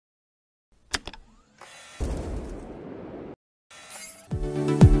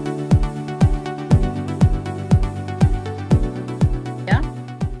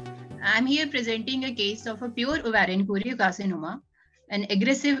here presenting a case of a pure ovarian choriocarcinoma, an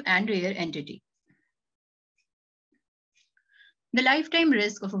aggressive and rare entity. The lifetime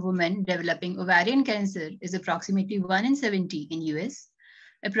risk of a woman developing ovarian cancer is approximately 1 in 70 in US.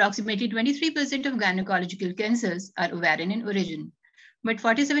 Approximately 23% of gynecological cancers are ovarian in origin, but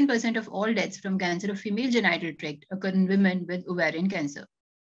 47% of all deaths from cancer of female genital tract occur in women with ovarian cancer.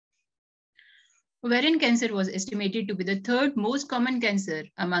 Ovarian cancer was estimated to be the third most common cancer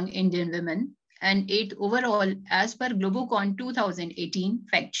among Indian women and 8th overall as per Globocon 2018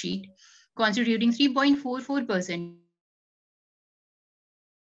 fact sheet, constituting 3.44%.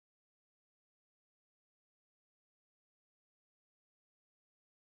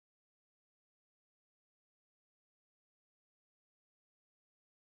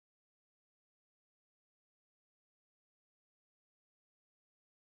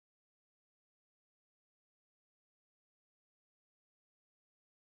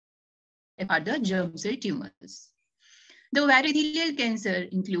 Are the germ cell tumors. The ovarian epithelial cancer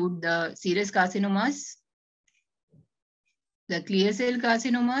include the serous carcinomas, the clear cell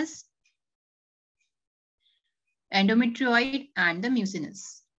carcinomas, endometrioid, and the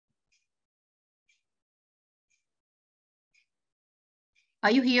mucinous.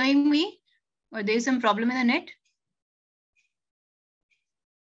 Are you hearing me? Or there is some problem in the net?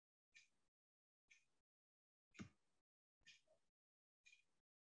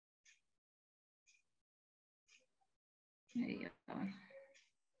 Yeah.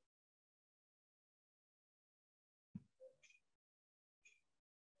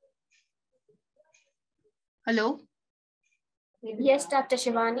 Hello? Yes, Dr.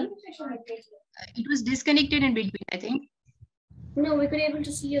 Shivani. It was disconnected in between, I think. No, we could able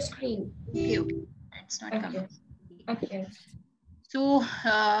to see your screen. Okay, okay. It's not coming. Okay. So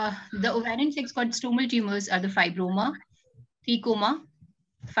the ovarian sex cord stromal tumors are the fibroma, thecoma,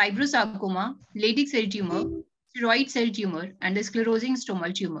 fibrosarcoma, Leydig cell tumor, spheroid cell tumor, and the sclerosing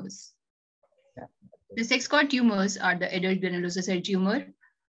stromal tumors. The sex cord tumors are the adult granulosa cell tumor,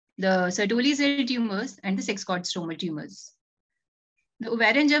 the Sertoli cell tumors, and the sex cord stromal tumors. The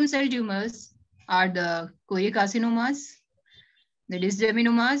ovarian germ cell tumors are the choriocarcinomas, the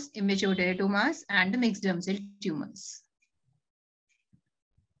dysgerminomas, immature teratomas, and the mixed germ cell tumors.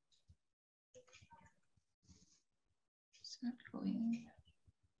 It's not going.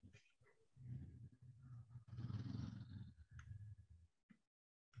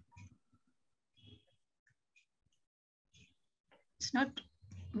 It's not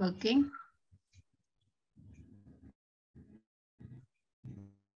working.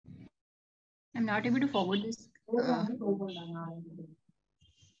 I'm not able to forward this.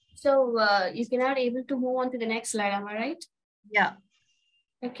 So you cannot able to move on to the next slide, am I right? Yeah.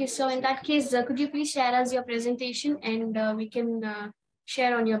 Okay, so in that case, could you please share us your presentation and we can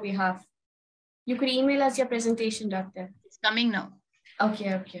share on your behalf. You could email us your presentation, doctor. It's coming now.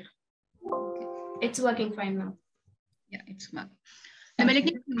 Okay. It's working fine now. Yeah, it's marked. The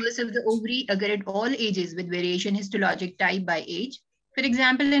malignant tumors of the ovary occur at all ages with variation histologic type by age. For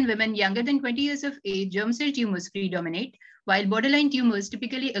example, in women younger than 20 years of age, germ cell tumors predominate, while borderline tumors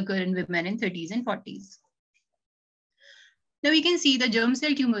typically occur in women in 30s and 40s. Now we can see the germ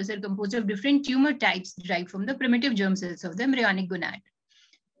cell tumors are composed of different tumor types derived from the primitive germ cells of the embryonic gonad.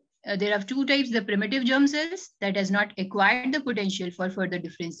 There are two types, the primitive germ cells that has not acquired the potential for further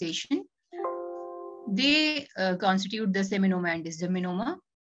differentiation. They constitute the seminoma and dysgerminoma.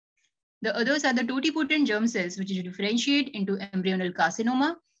 The others are the totipotent germ cells, which differentiate into embryonal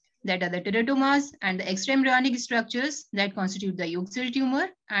carcinoma, that are the teratomas, and the extraembryonic structures that constitute the yolk cell tumor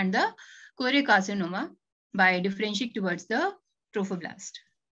and the choriocarcinoma by differentiating towards the trophoblast.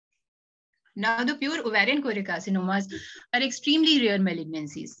 Now, the pure ovarian choriocarcinomas are extremely rare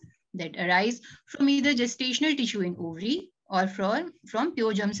malignancies that arise from either gestational tissue in ovary or from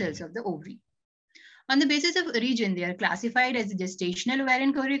pure germ cells of the ovary. On the basis of origin, they are classified as the gestational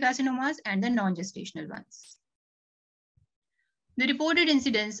ovarian choriocarcinomas and the non-gestational ones. The reported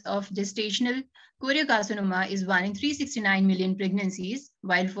incidence of gestational choriocarcinoma is 1 in 369 million pregnancies,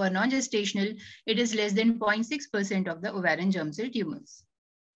 while for non-gestational, it is less than 0.6% of the ovarian germ cell tumors.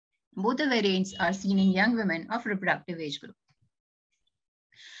 Both the variants are seen in young women of reproductive age group.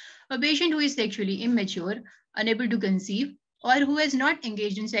 A patient who is sexually immature, unable to conceive, or who has not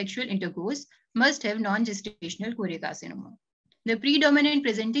engaged in sexual intercourse must have non-gestational choriocarcinoma. The predominant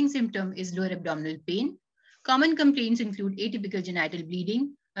presenting symptom is lower abdominal pain. Common complaints include atypical genital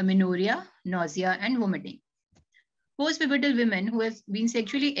bleeding, amenorrhea, nausea, and vomiting. Postpubertal women who have been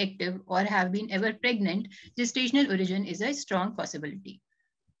sexually active or have been ever pregnant, gestational origin is a strong possibility.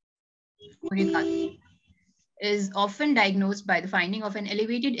 is often diagnosed by the finding of an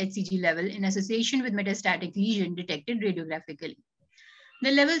elevated HCG level in association with metastatic lesion detected radiographically.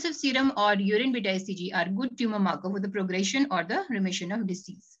 The levels of serum or urine beta HCG are good tumor marker for the progression or the remission of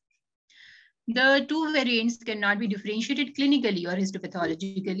disease. The two variants cannot be differentiated clinically or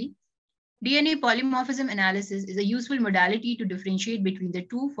histopathologically. DNA polymorphism analysis is a useful modality to differentiate between the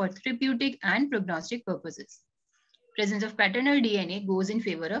two for therapeutic and prognostic purposes. Presence of paternal DNA goes in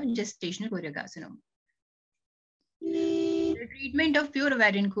favor of gestational choriocarcinoma. The treatment of pure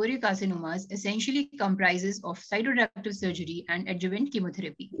ovarian choriocarcinomas essentially comprises of cytoreductive surgery and adjuvant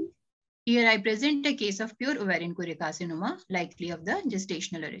chemotherapy. Here I present a case of pure ovarian choriocarcinoma, likely of the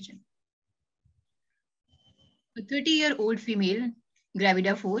gestational origin. A 30-year-old female,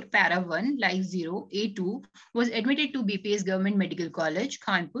 Gravida 4, Para 1, Life 0, A2, was admitted to BPS Government Medical College,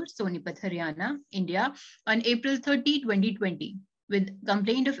 Khanpur, Sonipat, Haryana, India on April 30, 2020 with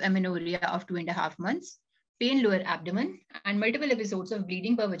complaint of amenorrhea of 2.5 months, pain lower abdomen, and multiple episodes of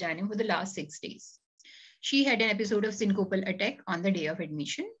bleeding per vaginum for the last 6 days. She had an episode of syncopal attack on the day of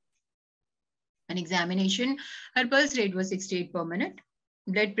admission. On examination, her pulse rate was 68 per minute,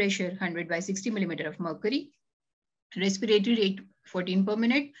 blood pressure 100 by 60 millimeter of mercury, respiratory rate 14 per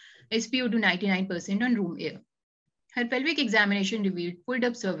minute, SpO2 99% on room air. Her pelvic examination revealed pulled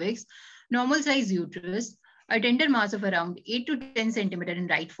up cervix, normal size uterus, a tender mass of around 8 to 10 centimeter in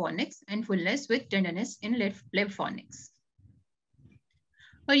right fornix, and fullness with tenderness in left fornix.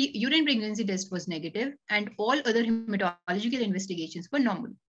 Her urine pregnancy test was negative, and all other hematological investigations were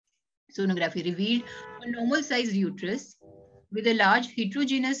normal. Sonography revealed a normal sized uterus with a large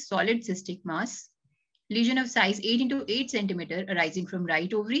heterogeneous solid cystic mass, lesion of size 8 into 8 centimeter arising from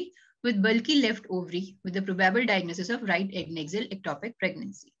right ovary with bulky left ovary with the probable diagnosis of right adnexal ectopic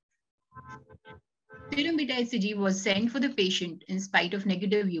pregnancy. Serum beta HCG was sent for the patient in spite of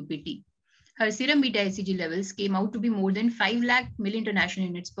negative UPT. Her serum beta HCG levels came out to be more than 5 lakh milli-international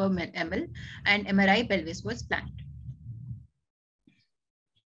units per ml, and MRI pelvis was planned.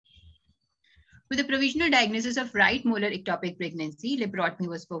 With the provisional diagnosis of right molar ectopic pregnancy, laparotomy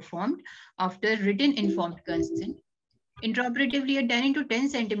was performed after written informed consent. Intraoperatively, a 10 into 10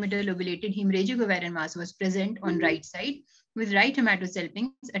 centimeter lobulated hemorrhagic ovarian mass was present on right side with right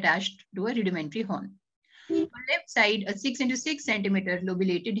hematosalpinx attached to a rudimentary horn. On left side, a 6 into 6 centimeter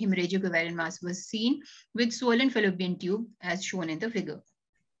lobulated hemorrhagic ovarian mass was seen with swollen fallopian tube as shown in the figure.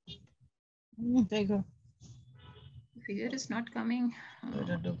 There you go. The figure is not coming.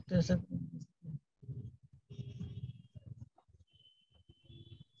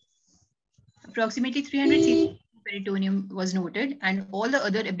 Approximately 300 cc peritoneum was noted, and all the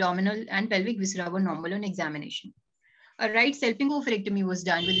other abdominal and pelvic viscera were normal on examination. A right salpingo-oophorectomy was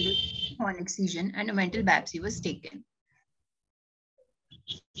done with a horn excision, and a mental biopsy was taken.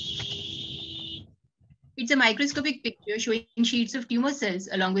 It's a microscopic picture showing sheets of tumor cells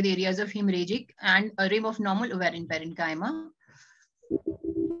along with areas of hemorrhagic and a rim of normal ovarian parenchyma.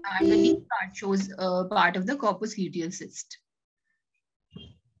 And the deep part shows a part of the corpus luteal cyst.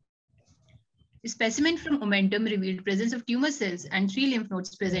 The specimen from omentum revealed presence of tumor cells, and 3 lymph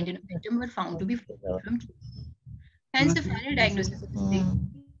nodes present in omentum were found to be from tumor. Hence, the final diagnosis of stage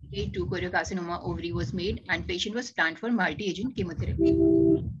A2 choriocarcinoma ovary was made, and patient was planned for multi-agent chemotherapy.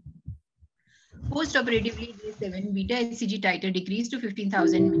 Post-operatively, day 7, beta HCG titer decreased to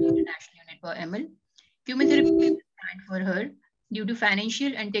 15,000 milli-international unit per ml. Chemotherapy was planned for her. Due to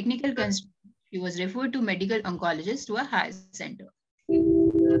financial and technical constraints, she was referred to medical oncologist to a higher center.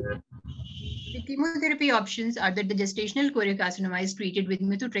 The chemotherapy options are that the gestational choriocarcinoma is treated with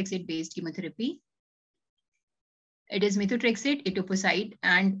methotrexate-based chemotherapy. It is methotrexate, etoposide,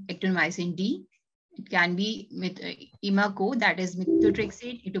 and actinomycin D. It can be IMACO, that is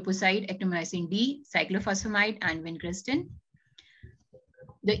methotrexate, etoposide, actinomycin D, cyclophosphamide, and vincristine.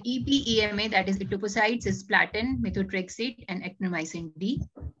 The EPEMA, that is etoposide, cisplatin, methotrexate, and actinomycin D.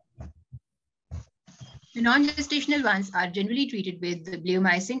 The non-gestational ones are generally treated with the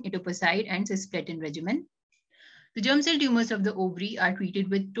bleomycin, etoposide, and cisplatin regimen. The germ cell tumors of the ovary are treated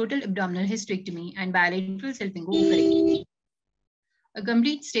with total abdominal hysterectomy and bilateral salpingo-oophorectomy. A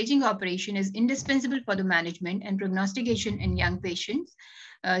complete staging operation is indispensable for the management and prognostication in young patients.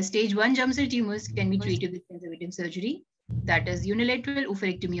 Stage 1 germ cell tumors can be treated with conservative surgery, that is unilateral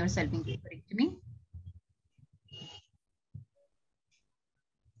oophorectomy or salpingo-oophorectomy.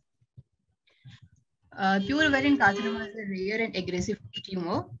 Pure ovarian carcinoma is a rare and aggressive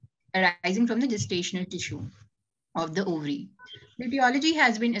tumor arising from the gestational tissue of the ovary. The etiology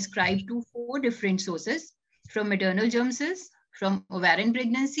has been ascribed to 4 different sources: from maternal germ cells, from ovarian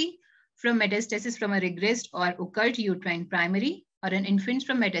pregnancy, from metastasis from a regressed or occult uterine primary, or an infant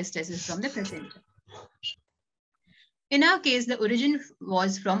from metastasis from the placenta. In our case, the origin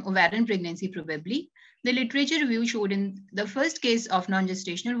was from ovarian pregnancy probably. The literature review showed in the first case of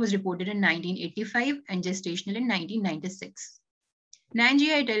non-gestational was reported in 1985 and gestational in 1996. Nanji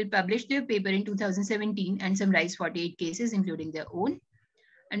et al. Published their paper in 2017 and summarized 48 cases, including their own.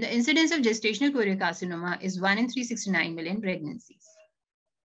 And the incidence of gestational choriocarcinoma is 1 in 369 million pregnancies.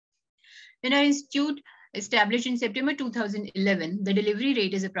 In our institute, established in September 2011, the delivery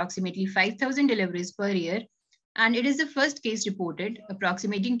rate is approximately 5,000 deliveries per year, and it is the first case reported,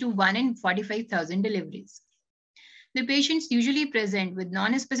 approximating to 1 in 45,000 deliveries. The patients usually present with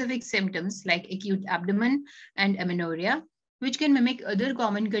non-specific symptoms like acute abdomen and amenorrhea, which can mimic other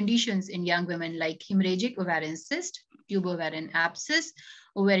common conditions in young women like hemorrhagic ovarian cyst, tubovarian abscess,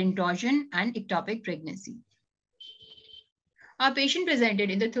 ovarian torsion, and ectopic pregnancy. Our patient presented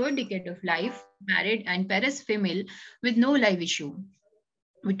in the 3rd decade of life, married and parous female with no live issue,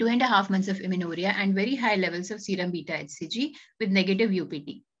 with 2.5 months of amenorrhea and very high levels of serum beta HCG with negative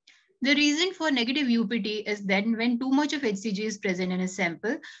UPT. The reason for negative UPT is that when too much of HCG is present in a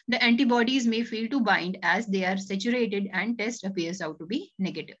sample, the antibodies may fail to bind as they are saturated and test appears out to be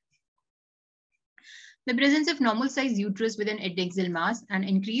negative. The presence of normal size uterus with an adnexal mass and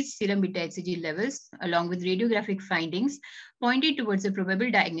increased serum beta HCG levels, along with radiographic findings, pointed towards a probable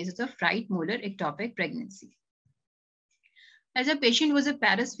diagnosis of right molar ectopic pregnancy. As a patient was a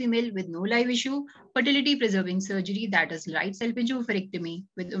parous female with no live issue, fertility preserving surgery, that is right salpingo oophorectomy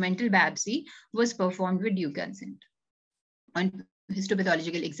with omental biopsy, was performed with due consent. On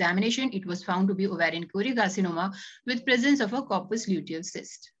histopathological examination, it was found to be ovarian choriocarcinoma with presence of a corpus luteal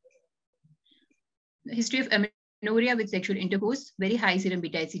cyst. The history of amenorrhea with sexual intercourse, very high serum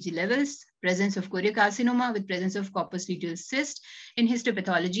beta HCG levels, presence of choriocarcinoma with presence of corpus luteal cyst in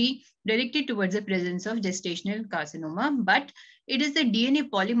histopathology directed towards the presence of gestational carcinoma, but it is the DNA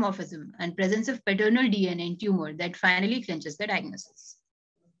polymorphism and presence of paternal DNA in tumor that finally clinches the diagnosis.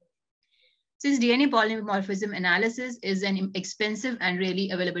 Since DNA polymorphism analysis is an expensive and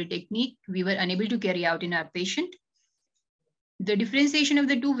rarely available technique, we were unable to carry out in our patient. The differentiation of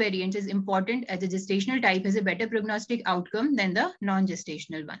the two variants is important as the gestational type has a better prognostic outcome than the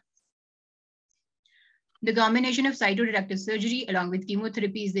non-gestational one. The combination of cytoreductive surgery along with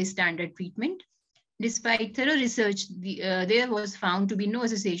chemotherapy is the standard treatment. Despite thorough research, there was found to be no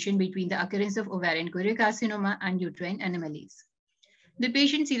association between the occurrence of ovarian choriocarcinoma and uterine anomalies. The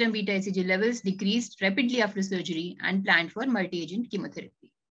patient's serum beta HCG levels decreased rapidly after surgery and planned for multi-agent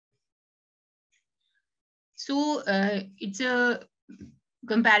chemotherapy. So it's a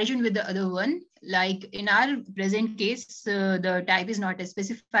comparison with the other one. Like in our present case, the type is not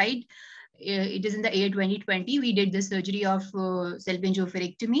specified. It is in the year 2020. We did the surgery of salpingo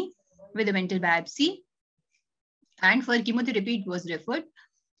oophorectomy with a mental biopsy. And for chemotherapy, it was referred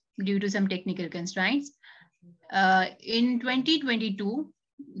due to some technical constraints. In 2022,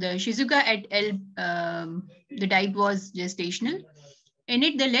 the Shizuka et al., the type was gestational. In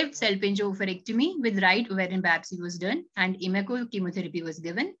it, the left salpingo oophorectomy with right ovarian biopsy was done and imaco chemotherapy was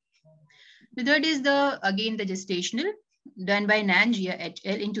given. The third is again the gestational, done by Nangia et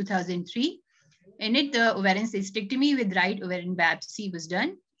al. In 2003. In it, the ovarian cystectomy with right ovarian biopsy was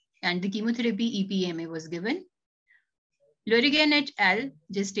done and the chemotherapy EPMA was given. Lorigan et al.,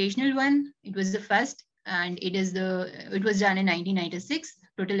 gestational one, it was the first and it was done in 1996.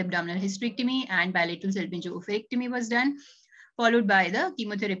 Total abdominal hysterectomy and bilateral salpingo oophorectomy was done, followed by the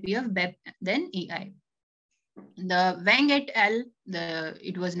chemotherapy of BEP, then EI. The Wang et al.,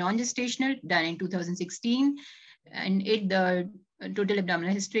 it was non-gestational, done in 2016, and the total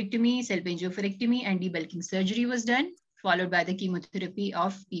abdominal hysterectomy, salpingo oophorectomy, and debulking surgery was done, followed by the chemotherapy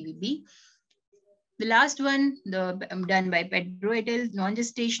of PVB. The last one, done by Pedro et al.,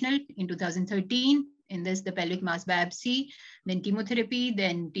 non-gestational in 2013. In this, the pelvic mass biopsy, then chemotherapy,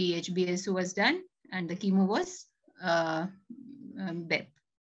 then THBSO was done, and the chemo was BEP.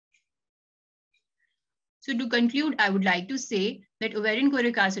 So to conclude, I would like to say that ovarian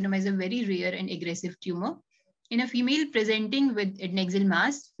choriocarcinoma is a very rare and aggressive tumor. In a female presenting with adnexal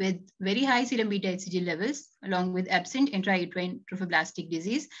mass with very high serum beta HCG levels, along with absent intrauterine trophoblastic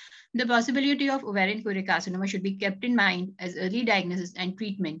disease, the possibility of ovarian choriocarcinoma should be kept in mind as early diagnosis and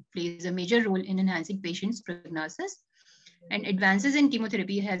treatment plays a major role in enhancing patients' prognosis, and advances in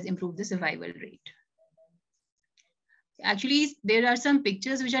chemotherapy has improved the survival rate. Actually, there are some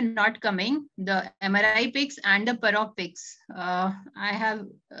pictures which are not coming, the MRI pics and the PAROC pics. I have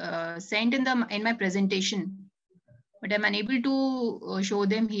sent in my presentation, but I'm unable to show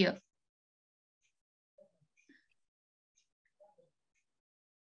them here.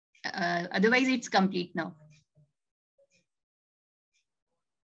 Otherwise, it's complete now.